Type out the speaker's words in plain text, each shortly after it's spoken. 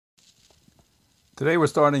Today we're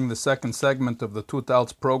starting the second segment of the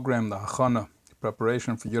Tutals program, the Hachana,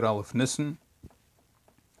 preparation for Yud Aleph Nisan,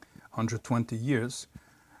 120 years.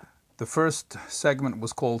 The first segment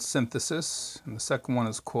was called Synthesis, and the second one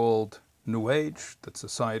is called New Age, that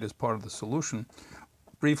society is part of the solution.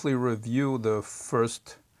 Briefly review the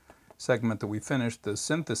first segment that we finished. The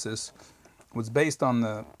Synthesis was based on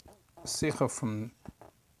the Sikha from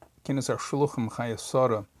Kinas Shluchim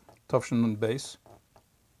Chayasara, Tovshin Nun Beis.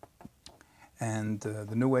 And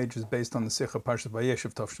the New Age is based on the Sikha Parshas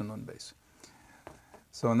Vayeshev Tovshin Nun Beis.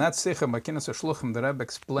 So in that Sikha, by Kinas Shluchim, the Rebbe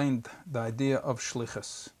explained the idea of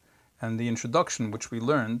Shlichus. And the introduction, which we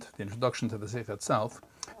learned, the introduction to the Sikha itself,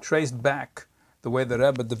 traced back the way the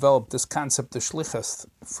Rebbe developed this concept of Shlichus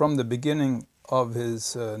from the beginning of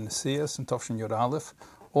his Nesias in Tovshin Yud Aleph,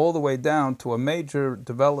 all the way down to a major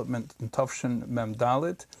development in Tovshin Mem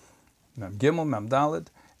Daled, Mem Gimel, Mem Daled,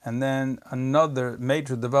 and then another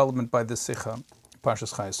major development by the Sikha,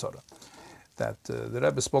 Parshas Chayesora. That the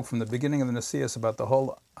Rebbe spoke from the beginning of the Nesias about the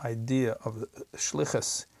whole idea of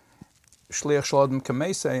Shlichus, Shliach Shalom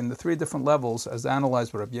Kamesei, in the three different levels as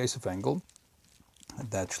analyzed by Rabbi Yosef Engel.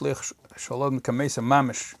 That Shliach Shalom Kamesei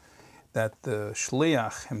Mamish, that the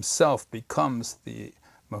Shliach himself becomes the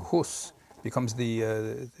Mahus, becomes the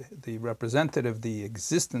representative, the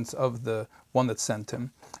existence of the one that sent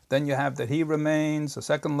him. Then you have that he remains a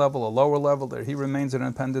second level, a lower level, that he remains an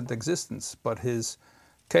independent existence, but his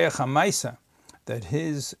Keach HaMaisa, that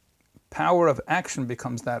his power of action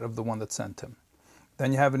becomes that of the one that sent him.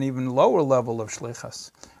 Then you have an even lower level of Shlichas,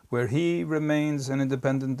 where he remains an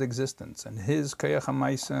independent existence, and his Keach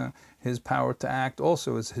HaMaisa, his power to act,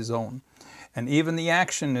 also is his own. And even the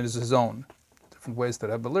action is his own. Different ways that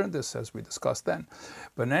I've learned this, as we discussed then.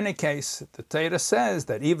 But in any case, the Torah says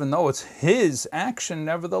that even though it's his action,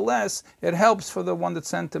 nevertheless, it helps for the one that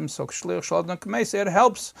sent him. So Shliach Shalom Kamesei, it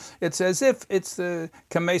helps. It's as if it's the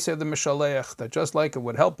Kamesei of the Mishaleach, that just like it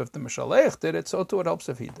would help if the Mishaleach did it, so too it helps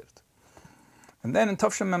if he did it. And then in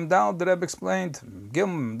Tovshin Mem Daled, the Rebbe explained, Gimel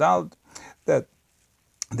Mem Daled, that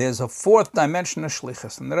there's a fourth dimension of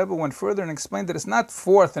Shlichus. And the Rebbe went further and explained that it's not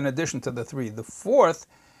fourth in addition to the three. The fourth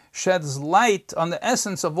sheds light on the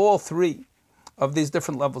essence of all three of these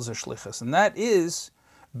different levels of Shlichus. And that is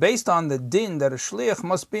based on the din that a Shliach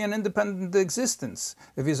must be an independent existence.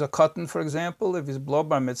 If he's a Katan, for example, if he's Blo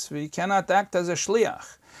Bar Mitzvah, he cannot act as a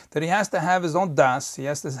Shliach. That he has to have his own das, he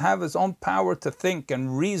has to have his own power to think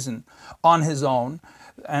and reason on his own.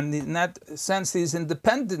 And in that sense, he's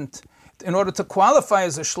independent. In order to qualify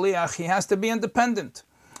as a Shliach, he has to be independent.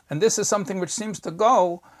 And this is something which seems to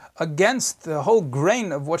go against the whole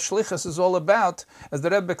grain of what Shlichus is all about, as the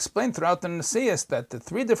Rebbe explained throughout the Nesias, that the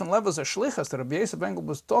three different levels of Shlichus that Rabbi Yosef Engel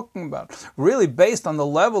was talking about, really based on the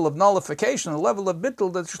level of nullification, the level of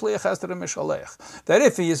bittul that Shliach has to the Mishaleach. That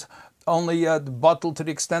if he is only bottled to the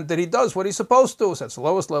extent that he does what he's supposed to, so that's the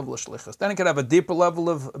lowest level of Shlichus. Then he could have a deeper level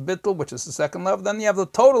of bittul, which is the second level. Then you have the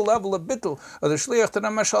total level of bittul of the Shliach to the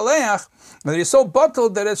Mishaleach, and he's so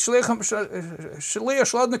bottled that it's Shliach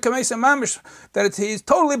Shalom Kamesei Mamish, that he's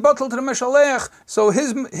totally bottled to the Mishaleach, so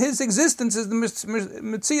his existence is the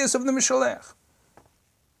Metzias of the Mishaleach.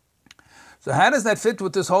 So how does that fit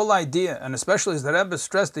with this whole idea, and especially as the Rebbe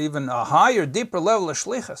stressed even a higher, deeper level of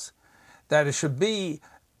Shlichus, that it should be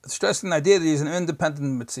stressing the idea that he's an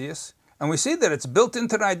independent Metzias, and we see that it's built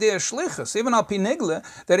into the idea of Shlichus, even al Pinigla,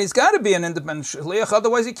 that he's got to be an independent Shliach,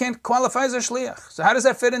 otherwise he can't qualify as a Shliach. So how does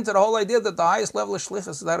that fit into the whole idea that the highest level of Shlichus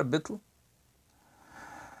is that of Bittul?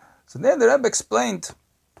 So then the Rebbe explained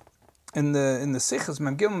in the Sichas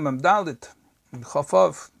Mem Gimel Mem Daled, in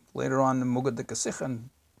Chofav, later on in Mugad de Sikha and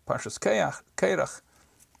Parshas Keirach,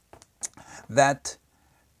 that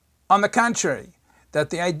on the contrary, that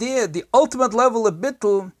the idea, the ultimate level of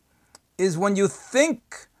bittul is when you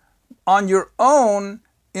think on your own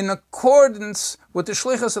in accordance with the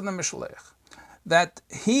shlichus of the Mishaleach. That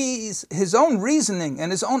his own reasoning and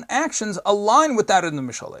his own actions align with that of the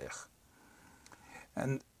Mishaleach.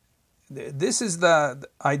 And this is the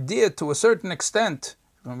idea to a certain extent,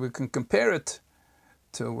 and we can compare it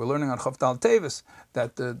to, we're learning on Chavdal Tevis,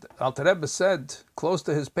 that the Alter Rebbe said, close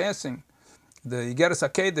to his passing, the Yigeres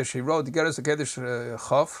HaKedesh, he wrote Yigeres HaKedesh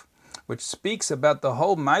Chav, which speaks about the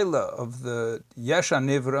whole Maila of the Yesha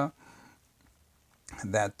Nivra,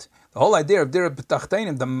 that the whole idea of Dira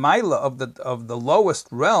B'Tachtenim, the Maila of the lowest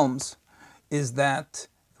realms, is that,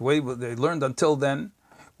 the way they learned until then,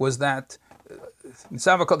 was that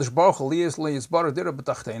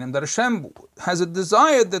that Hashem has a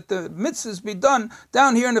desire that the mitzvahs be done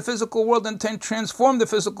down here in the physical world and transform the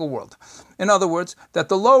physical world. In other words, that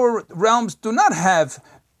the lower realms do not have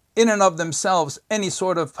in and of themselves any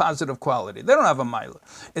sort of positive quality. They don't have a Maila.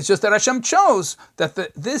 It's just that Hashem chose that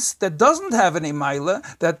this that doesn't have any Maila,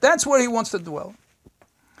 that's where He wants to dwell.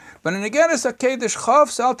 But in Igeres HaKedesh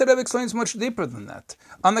Chav, the Alter Rebbe explains much deeper than that.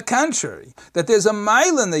 On the contrary, that there's a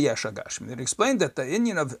Maila in the Yesh HaGashmi. It explained that the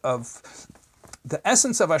Inyan of the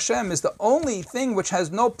essence of Hashem is the only thing which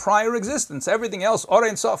has no prior existence. Everything else, Or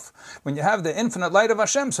Ein Sof. When you have the infinite light of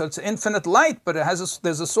Hashem, so it's infinite light, but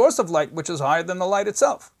there's a source of light which is higher than the light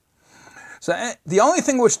itself. So the only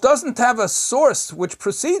thing which doesn't have a source which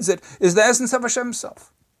precedes it is the essence of Hashem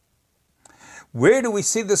Himself. Where do we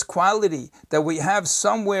see this quality that we have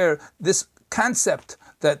somewhere, this concept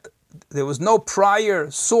that there was no prior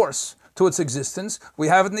source to its existence? We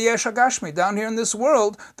have it in the Yesh HaGashmi, down here in this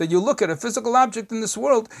world, that you look at a physical object in this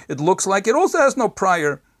world, it looks like it also has no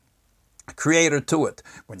prior creator to it.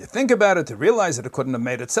 When you think about it, to realize that it couldn't have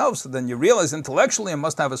made itself, so then you realize intellectually it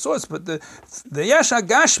must have a source, but the Yesh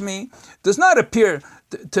HaGashmi does not appear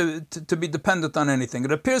to be dependent on anything.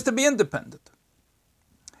 It appears to be independent.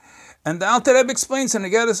 And the Alter Rebbe explains in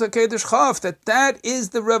Igeres HaKedesh Chav that is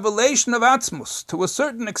the revelation of Atzmus to a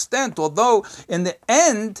certain extent, although in the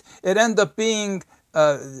end it ends up being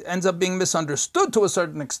misunderstood to a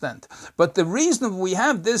certain extent. But the reason we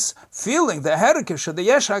have this feeling, the Herkish, the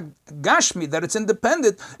Yesh HaGashmi, that it's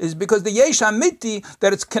independent, is because the Yesh HaMiti,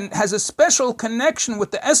 that it has a special connection with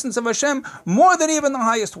the essence of Hashem more than even the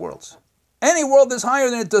highest worlds. Any world that's higher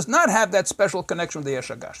than it does not have that special connection with the Yesh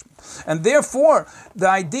HaGashmi. And therefore, the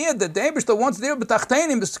idea that the Eibishter wants there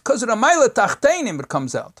b'tachteinim is because of the Maila tachteinim it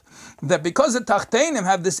comes out. That because the tachteinim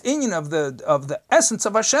have this inyan of the essence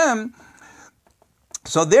of Hashem,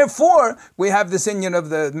 so therefore we have this inyan of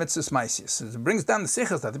the mitzvahs ma'asis. It brings down the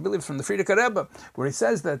sichas that I believe from the Frierdiker Rebbe, where he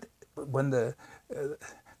says that when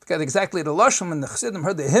forget exactly the lashon, and the Chassidim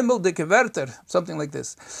heard the Himmel de Keverter, something like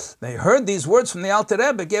this. They heard these words from the Alter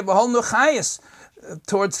Rebbe, gave a whole new chayas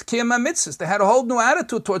towards Kiyam HaMitzvahs. They had a whole new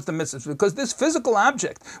attitude towards the mitzvahs, because this physical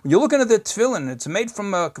object, when you look into the tefillin, it's made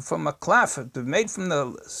from a clef, it's made from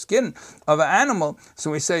the skin of an animal. So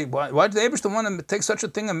we say, why did the Eibishter want to take such a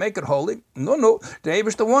thing and make it holy? No. The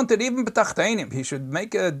Eibishter wanted even b'tachteinim. He should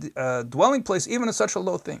make a dwelling place even in such a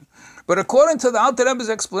low thing. But according to the Alter Rebbe's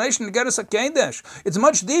explanation, the Igeres HaKedesh, it's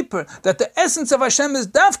much deeper, that the essence of Hashem is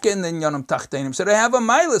dafke in the Inyanim Tachteinim. So they have a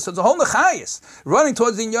Maila, so it's a whole nechayis, running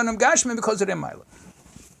towards the Inyanim Gashmi because of their Maila.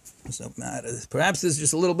 So perhaps there's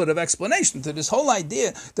just a little bit of explanation to this whole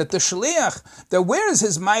idea that the Shliach, that where is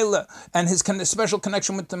his Maila and his special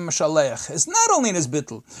connection with the Mashaleach? It's not only in his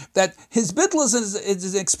bittul, that his bittul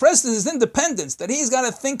is expressed in his independence, that he's got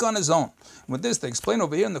to think on his own. With this, they explain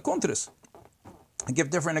over here in the Kuntris. I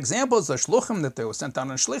give different examples. The shluchim that they were sent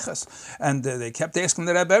down on shlichas, and they kept asking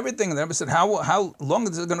the Rebbe everything. And the Rebbe said, "How long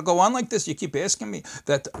is it going to go on like this? You keep asking me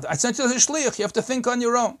that. I sent you as a shlich. You have to think on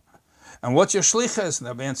your own. And what's your shlichas?" And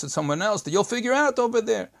the Rebbe answered someone else that you'll figure out over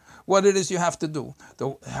there what it is you have to do.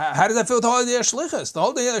 How does that feel with the whole idea of shlichas? The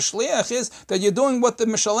whole idea of shliach is that you're doing what the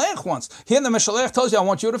Mishalech wants. Here the Mishalech tells you, I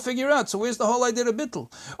want you to figure out. So where's the whole idea of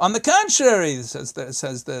bittul? On the contrary, says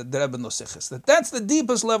the Rebbe Nosichas, that's the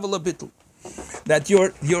deepest level of bittul. That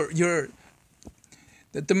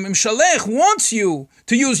that the Mishalech wants you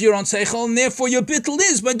to use your own seichel, and therefore your bittul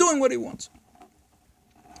is by doing what he wants.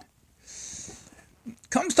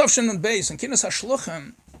 Comes Tavshin and Beis and Kinas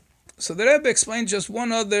HaShluchim. So the Rebbe explained just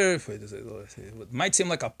one other, it might seem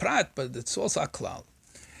like a prat, but it's also a klal.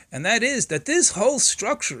 And that is that this whole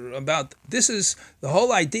structure about, this is the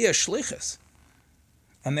whole idea of shlichus.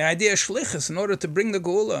 And the idea of shlichus in order to bring the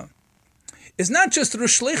geula is not just through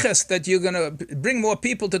shlichus that you're going to bring more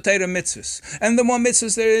people to Torah mitzvahs. And the more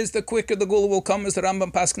mitzvahs there is, the quicker the geula will come, as the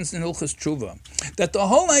Rambam paskins in Hilchos Tshuva. That the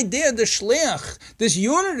whole idea of the shliach, this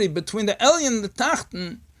unity between the Elyon and the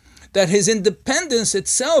Tachten, that his independence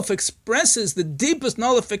itself expresses the deepest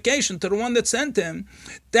nullification to the one that sent him,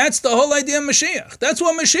 that's the whole idea of Moshiach. That's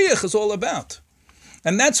what Moshiach is all about.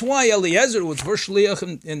 And that's why Eliezer was first shliach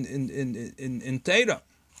in Torah.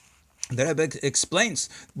 The Rebbe explains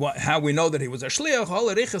how we know that he was a shliach, whole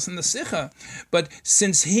arichas in the Sicha. But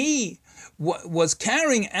since he was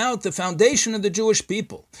carrying out the foundation of the Jewish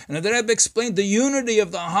people, and the Rebbe explained the unity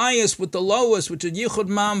of the highest with the lowest, which is Yichud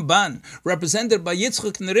Ma'am Ban, represented by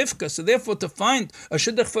Yitzchak and Rivka. So therefore, to find a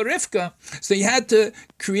shidduch for Rivka, so he had to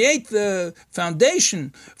create the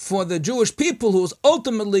foundation for the Jewish people, who was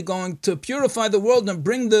ultimately going to purify the world and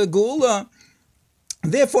bring the Geula.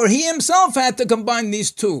 Therefore, he himself had to combine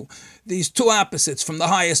these two opposites from the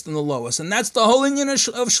highest and the lowest. And that's the whole inyan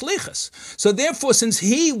of shlichus. So therefore, since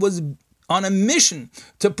he was on a mission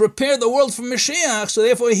to prepare the world for Moshiach, so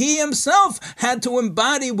therefore he himself had to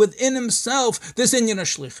embody within himself this inyan of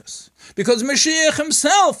shlichus. Because Moshiach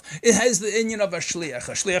himself, it has the inyan of a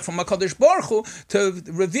shliach from HaKadosh Baruch Hu to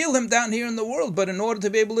reveal him down here in the world. But in order to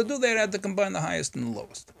be able to do that, he had to combine the highest and the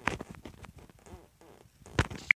lowest.